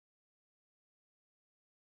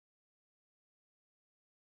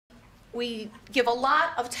we give a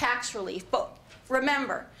lot of tax relief, but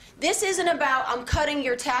remember, this isn't about I'm cutting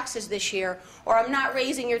your taxes this year or I'm not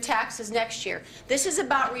raising your taxes next year. This is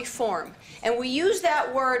about reform. And we use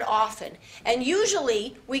that word often. And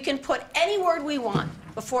usually we can put any word we want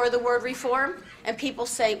before the word reform and people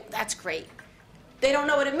say, that's great. They don't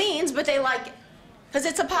know what it means, but they like it because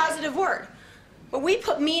it's a positive word. But we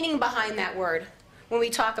put meaning behind that word when we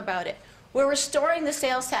talk about it. We're restoring the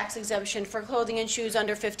sales tax exemption for clothing and shoes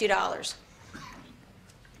under $50.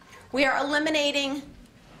 We are eliminating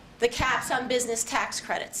the caps on business tax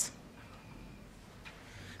credits,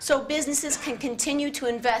 so businesses can continue to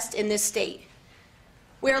invest in this state.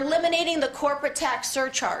 We're eliminating the corporate tax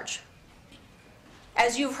surcharge,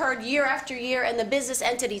 as you've heard year after year, and the business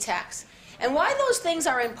entity tax. And why those things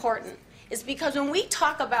are important is because when we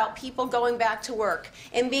talk about people going back to work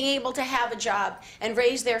and being able to have a job and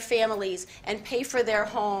raise their families and pay for their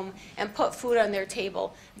home and put food on their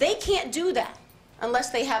table, they can't do that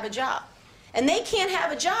unless they have a job. And they can't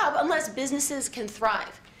have a job unless businesses can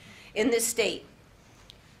thrive in this state.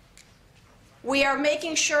 We are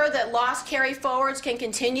making sure that loss carry forwards can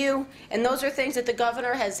continue, and those are things that the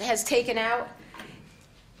governor has taken out.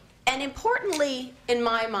 And importantly, in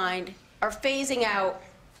my mind, are phasing out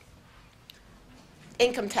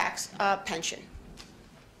income tax pension.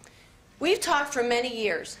 We've talked for many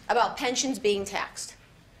years about pensions being taxed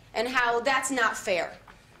and how that's not fair.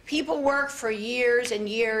 People work for years and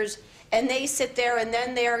years, and they sit there, and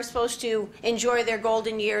then they are supposed to enjoy their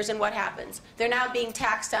golden years, and what happens? They're now being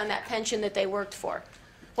taxed on that pension that they worked for.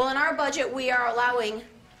 Well, in our budget, we are allowing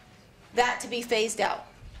that to be phased out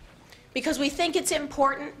because we think it's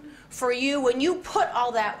important for you, when you put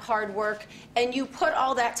all that hard work and you put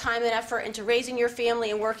all that time and effort into raising your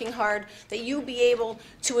family and working hard, that you be able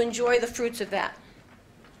to enjoy the fruits of that.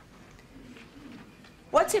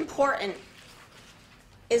 What's important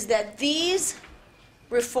is that these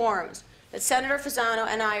reforms that Senator Fasano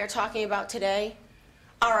and I are talking about today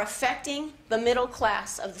are affecting the middle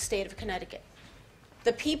class of the state of Connecticut.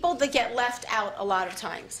 The people that get left out a lot of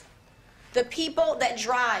times. The people that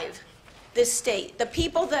drive this state. The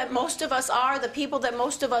people that most of us are, the people that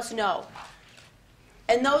most of us know.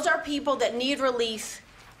 And those are people that need relief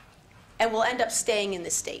and will end up staying in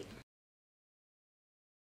this state.